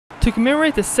To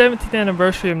commemorate the 17th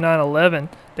anniversary of 9/11,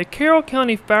 the Carroll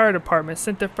County Fire Department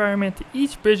sent their firemen to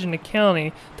each bridge in the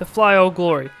county to fly Ole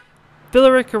Glory.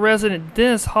 Villarica resident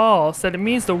Dennis Hall said it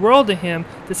means the world to him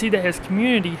to see that his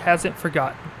community hasn't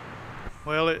forgotten.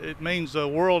 Well, it means the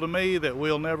world to me that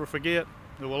we'll never forget,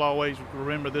 that we'll always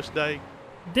remember this day.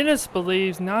 Dennis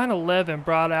believes 9/11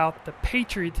 brought out the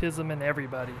patriotism in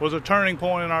everybody. It was a turning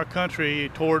point in our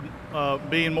country toward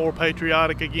being more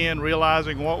patriotic again,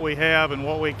 realizing what we have and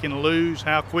what we can lose,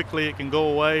 how quickly it can go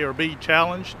away or be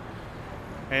challenged.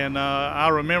 And I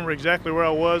remember exactly where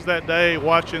I was that day,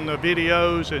 watching the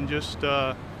videos and just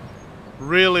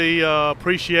really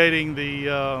appreciating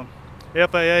the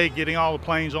FAA getting all the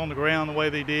planes on the ground the way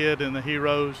they did, and the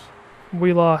heroes.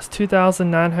 We lost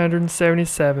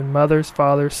 2,977 mothers,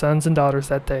 fathers, sons, and daughters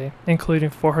that day, including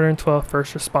 412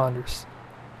 first responders.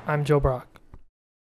 I'm Joe Brock.